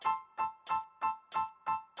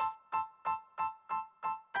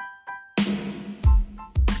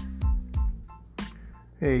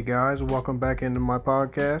Hey guys, welcome back into my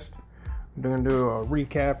podcast. I'm going to do a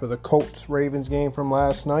recap of the Colts-Ravens game from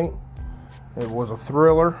last night. It was a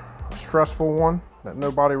thriller, a stressful one that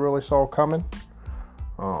nobody really saw coming.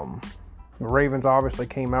 The Ravens obviously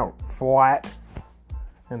came out flat,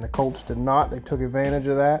 and the Colts did not. They took advantage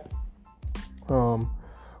of that. We're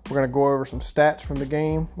going to go over some stats from the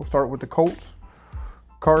game. We'll start with the Colts.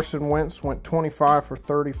 Carson Wentz went 25 for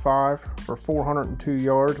 35 for 402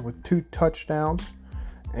 yards with 2 touchdowns.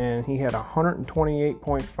 And he had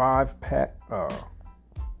 128.5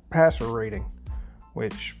 passer rating,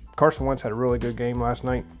 which Carson Wentz had a really good game last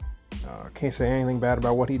night. Can't say anything bad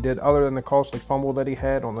about what he did other than the costly fumble that he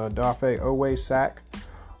had on the Dafe Owe sack.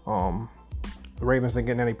 The Ravens didn't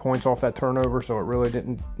get any points off that turnover, so it really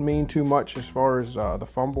didn't mean too much as far as the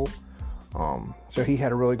fumble. So he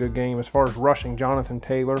had a really good game. As far as rushing, Jonathan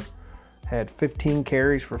Taylor had 15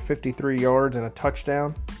 carries for 53 yards and a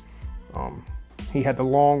touchdown. He had the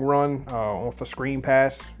long run off the screen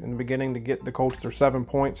pass in the beginning to get the Colts their 7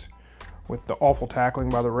 points with the awful tackling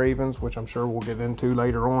by the Ravens, which I'm sure we'll get into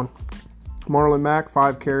later on. Marlon Mack,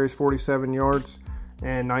 5 carries, 47 yards,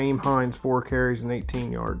 and Nyheim Hines, 4 carries and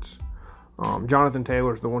 18 yards. Jonathan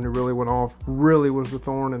Taylor's the one who really went off, really was the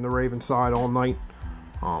thorn in the Ravens side all night.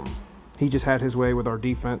 He just had his way with our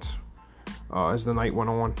defense as the night went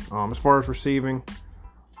on. As far as receiving,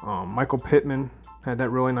 Michael Pittman had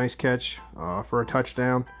that really nice catch for a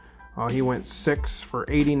touchdown. He went 6 for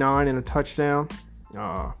 89 and a touchdown.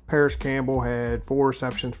 Paris Campbell had 4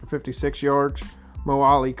 receptions for 56 yards. Mo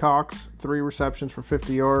Ali Cox, 3 receptions for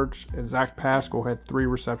 50 yards. And Zach Pascal had 3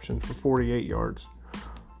 receptions for 48 yards.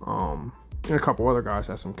 And a couple other guys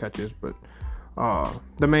had some catches. But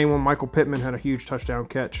the main one, Michael Pittman, had a huge touchdown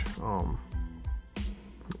catch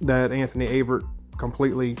that Anthony Averett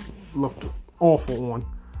completely looked awful on.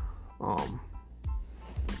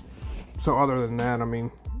 So other than that, I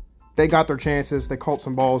mean, they got their chances. They caught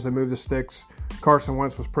some balls. They moved the sticks. Carson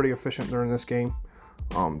Wentz was pretty efficient during this game.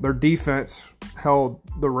 Their defense held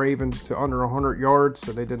the Ravens to under 100 yards,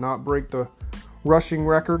 so they did not break the rushing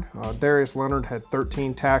record. Darius Leonard had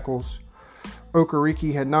 13 tackles.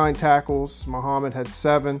 Okereke had 9 tackles. Muhammad had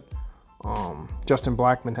 7. Justin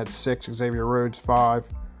Blackman had 6. Xavier Rhodes 5.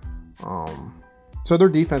 So their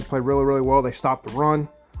defense played really, really well. They stopped the run.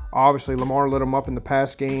 Obviously, Lamar lit them up in the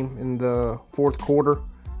pass game in the fourth quarter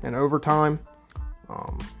and overtime.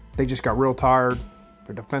 They just got real tired.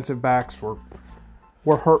 Their defensive backs were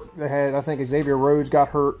hurt. They had, I think, Xavier Rhodes got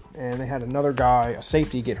hurt, and they had another guy, a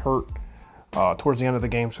safety, get hurt towards the end of the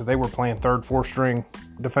game. So they were playing third, fourth string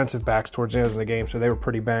defensive backs towards the end of the game. So they were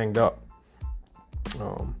pretty banged up.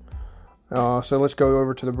 So let's go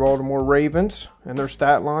over to the Baltimore Ravens and their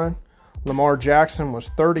stat line. Lamar Jackson was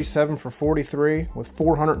 37 for 43 with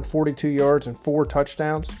 442 yards and 4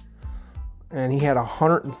 touchdowns. And he had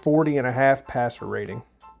 140.5 passer rating.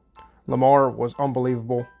 Lamar was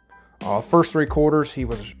unbelievable. First 3 quarters, he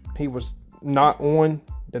was not on,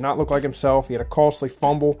 did not look like himself. He had a costly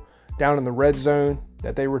fumble down in the red zone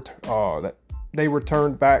that they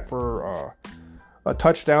returned back for a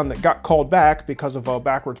touchdown that got called back because of a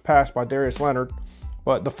backwards pass by Darius Leonard.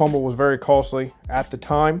 But the fumble was very costly at the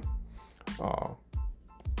time.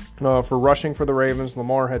 For rushing for the Ravens,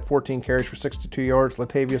 Lamar had 14 carries for 62 yards.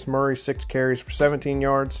 Latavius Murray, 6 carries for 17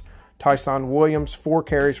 yards. Tyson Williams, 4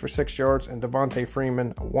 carries for 6 yards. And Devontae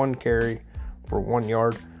Freeman, 1 carry for 1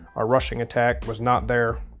 yard. Our rushing attack was not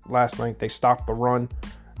there last night. They stopped the run.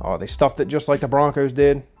 They stuffed it just like the Broncos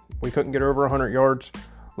did. We couldn't get over 100 yards.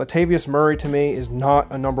 Latavius Murray, to me, is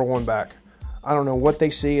not a number 1 back. I don't know what they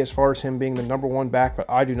see as far as him being the number 1 back, but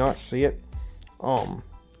I do not see it.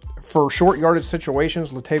 For short yardage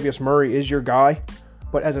situations, Latavius Murray is your guy.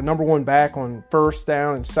 But as a number 1 back on first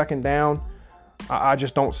down and second down, I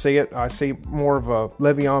just don't see it. I see more of a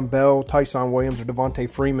Le'Veon Bell, Tyson Williams, or Devontae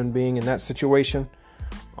Freeman being in that situation.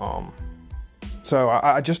 So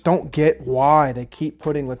I just don't get why they keep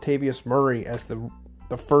putting Latavius Murray as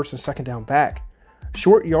the first and second down back.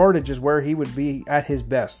 Short yardage is where he would be at his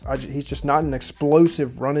best. He's just not an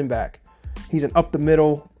explosive running back. He's an up the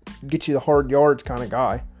middle, get you the hard yards kind of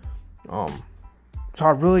guy. So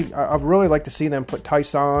I'd really like to see them put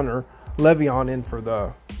Tyson or Le'Veon in for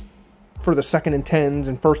the second and 10s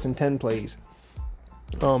and first and 10 plays.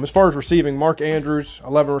 As far as receiving, Mark Andrews,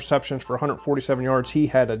 11 receptions for 147 yards. He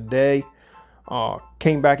had a day.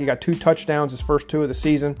 Came back. He got 2 touchdowns his first 2 of the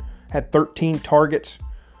season. Had 13 targets.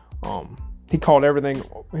 He caught everything.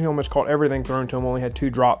 He almost caught everything thrown to him. Only had 2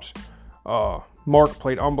 drops. Mark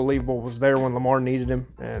played unbelievable. Was there when Lamar needed him.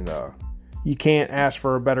 And you can't ask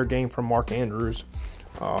for a better game from Mark Andrews.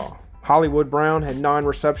 Hollywood Brown had 9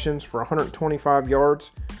 receptions for 125 yards.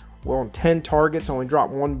 Well, on 10 targets, only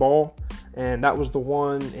dropped 1 ball, and that was the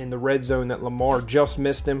one in the red zone that Lamar just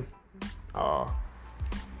missed him.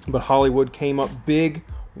 But Hollywood came up big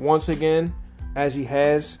once again, as he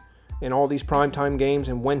has in all these primetime games,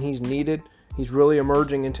 and when he's needed, he's really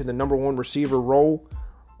emerging into the number 1 receiver role.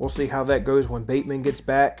 We'll see how that goes when Bateman gets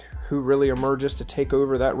back, who really emerges to take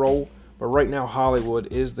over that role. But right now,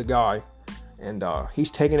 Hollywood is the guy, and he's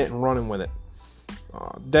taking it and running with it.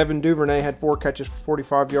 Devin Duvernay had 4 catches for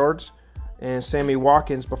 45 yards, and Sammy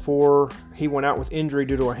Watkins, before he went out with injury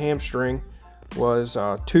due to a hamstring, was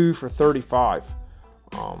 2 for 35.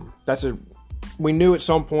 We knew at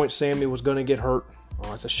some point Sammy was going to get hurt.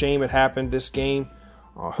 It's a shame it happened this game.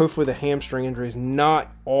 Hopefully the hamstring injury is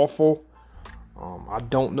not awful. I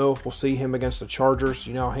don't know if we'll see him against the Chargers.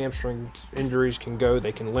 You know how hamstring injuries can go.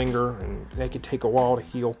 They can linger, and they can take a while to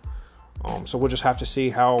heal. So we'll just have to see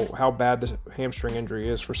how bad the hamstring injury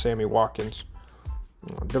is for Sammy Watkins.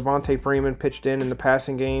 Devontae Freeman pitched in the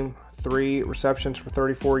passing game, 3 receptions for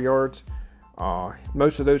 34 yards.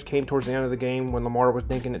 Most of those came towards the end of the game when Lamar was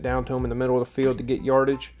dinking it down to him in the middle of the field to get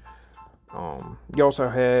yardage. You also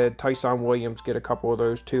had Tyson Williams get a couple of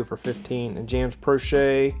those, 2 for 15. And James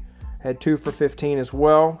Prochet had 2 for 15 as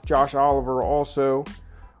well. Josh Oliver also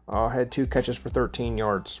had 2 catches for 13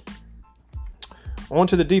 yards. On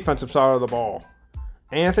to the defensive side of the ball.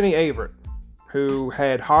 Anthony Averett, who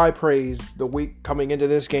had high praise the week coming into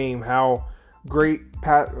this game, how great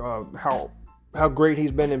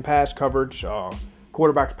he's been in pass coverage.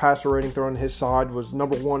 Quarterback's passer rating thrown on his side was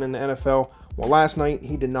number 1 in the NFL. Well, last night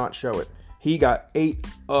he did not show it. He got 8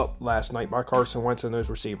 up last night by Carson Wentz and those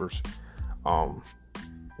receivers.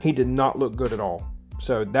 He did not look good at all.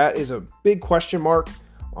 So that is a big question mark.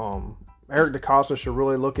 Eric DeCosta should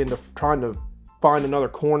really look into trying to find another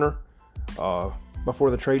corner before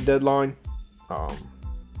the trade deadline.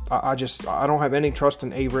 I don't have any trust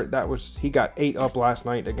in Averett. He got 8 up last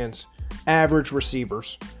night against average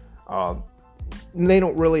receivers. They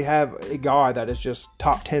don't really have a guy that is just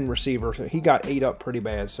top 10 receiver. So he got 8 up pretty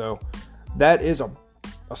bad. So that is a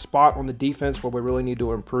spot on the defense where we really need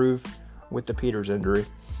to improve with the Peters injury.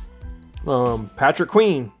 Patrick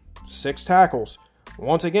Queen, 6 tackles.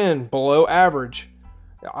 Once again, below average.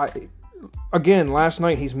 Last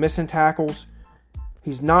night he's missing tackles.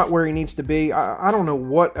 He's not where he needs to be. I don't know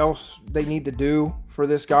what else they need to do for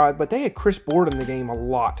this guy, but they had Chris Board in the game a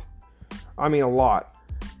lot. I mean, a lot.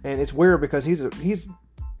 And it's weird because he's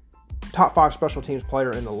top 5 special teams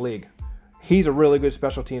player in the league. He's a really good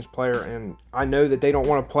special teams player, and I know that they don't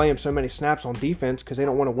want to play him so many snaps on defense because they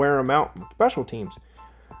don't want to wear him out with special teams.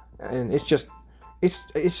 And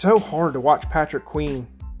it's so hard to watch Patrick Queen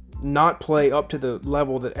not play up to the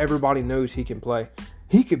level that everybody knows he can play.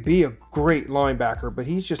 He could be a great linebacker, but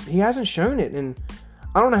he hasn't shown it, and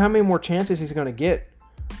I don't know how many more chances he's going to get.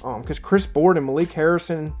 Because Chris Board and Malik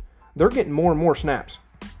Harrison, they're getting more and more snaps.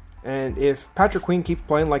 And if Patrick Queen keeps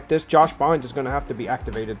playing like this, Josh Bynes is going to have to be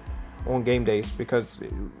activated on game days because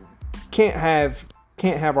can't have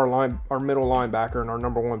our middle linebacker and our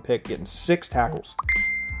number 1 pick getting 6 tackles.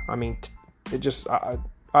 I mean,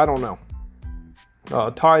 I don't know.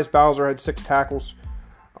 Tyus Bowser had 6 tackles.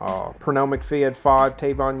 Pernell McPhee had 5.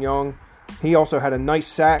 Tavon Young, he also had a nice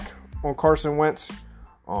sack on Carson Wentz.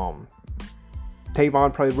 Tavon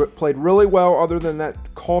played really well other than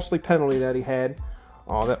that costly penalty that he had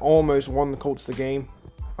that almost won the Colts the game.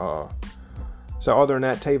 So other than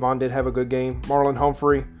that, Tavon did have a good game. Marlon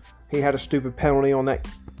Humphrey, he had a stupid penalty on that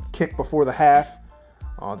kick before the half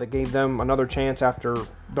that gave them another chance after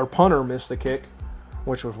their punter missed the kick,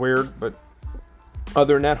 which was weird. But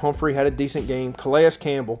other than that, Humphrey had a decent game. Calais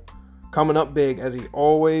Campbell coming up big, as he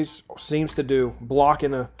always seems to do,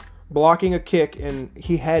 blocking a kick, and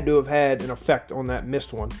he had to have had an effect on that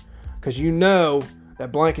missed one. Because you know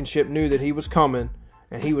that Blankenship knew that he was coming,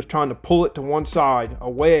 and he was trying to pull it to one side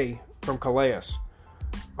away from Calais.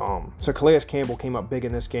 So Calais Campbell came up big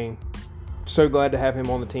in this game. So glad to have him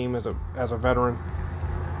on the team as a veteran.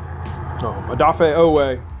 Odafe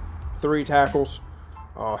Owe, 3 tackles.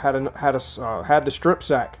 Had the strip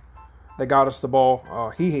sack that got us the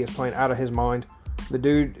ball. He is playing out of his mind. The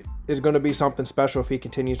dude is going to be something special if he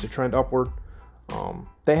continues to trend upward.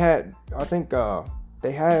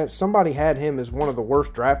 Somebody had him as one of the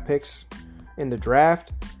worst draft picks in the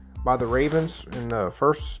draft by the Ravens in the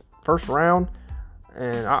first round,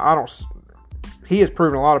 and he has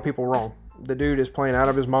proven a lot of people wrong. The dude is playing out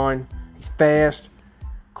of his mind. He's fast,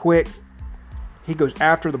 quick. He goes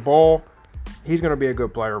after the ball. He's going to be a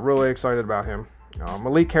good player. Really excited about him.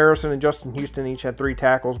 Malik Harrison and Justin Houston each had 3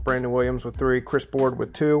 tackles. Brandon Williams with 3. Chris Board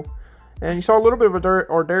with 2. And you saw a little bit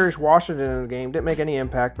of Darius Washington in the game. Didn't make any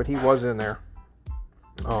impact, but he was in there.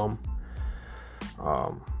 Um,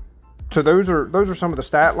 so those are some of the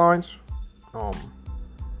stat lines.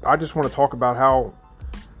 I just want to talk about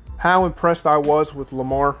how impressed I was with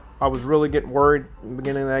Lamar. I was really getting worried in the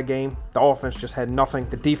beginning of that game. The offense just had nothing.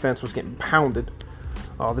 The defense was getting pounded.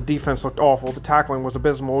 The defense looked awful. The tackling was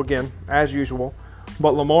abysmal again, as usual.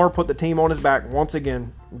 But Lamar put the team on his back once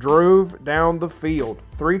again. Drove down the field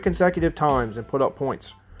 3 consecutive times and put up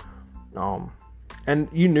points. And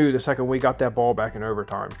you knew the second we got that ball back in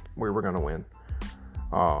overtime, we were going to win.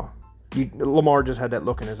 Lamar just had that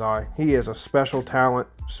look in his eye. He is a special talent,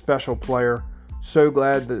 special player. So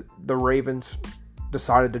glad that the Ravens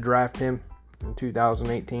decided to draft him in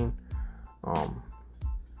 2018.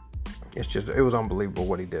 It was unbelievable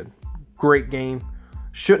what he did. Great game.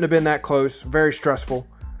 Shouldn't have been that close. Very stressful.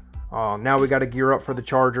 Now we got to gear up for the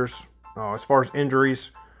Chargers. As far as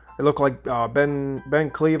injuries, it looked like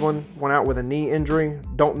Ben Cleveland went out with a knee injury.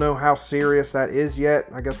 Don't know how serious that is yet.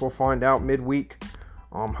 I guess we'll find out midweek.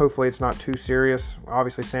 Hopefully it's not too serious.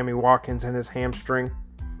 Obviously Sammy Watkins and his hamstring.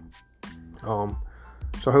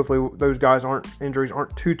 So hopefully those guys injuries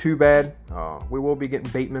aren't too bad. We will be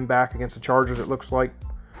getting Bateman back against the Chargers, it looks like.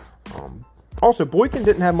 Also, Boykin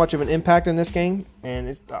didn't have much of an impact in this game,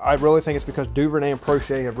 and I really think it's because Duvernay and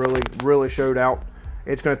Prochet have really showed out.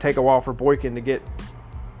 It's going to take a while for Boykin to get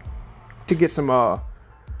some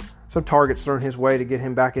targets thrown his way to get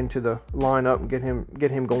him back into the lineup and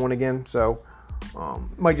get him going again. So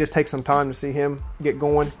might just take some time to see him get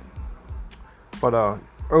going. But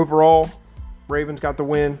overall, Ravens got the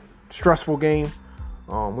win. Stressful game.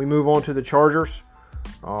 We move on to the Chargers.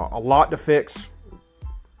 A lot to fix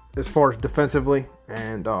as far as defensively.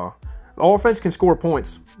 And the offense can score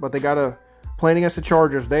points, but they got to, playing against the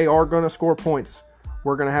Chargers, they are going to score points.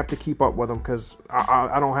 We're going to have to keep up with them because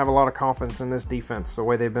I don't have a lot of confidence in this defense, the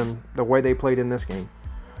way they played in this game.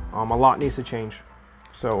 A lot needs to change.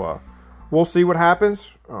 So we'll see what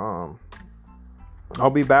happens. I'll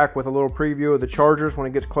be back with a little preview of the Chargers when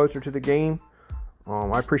it gets closer to the game.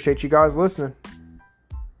 I appreciate you guys listening.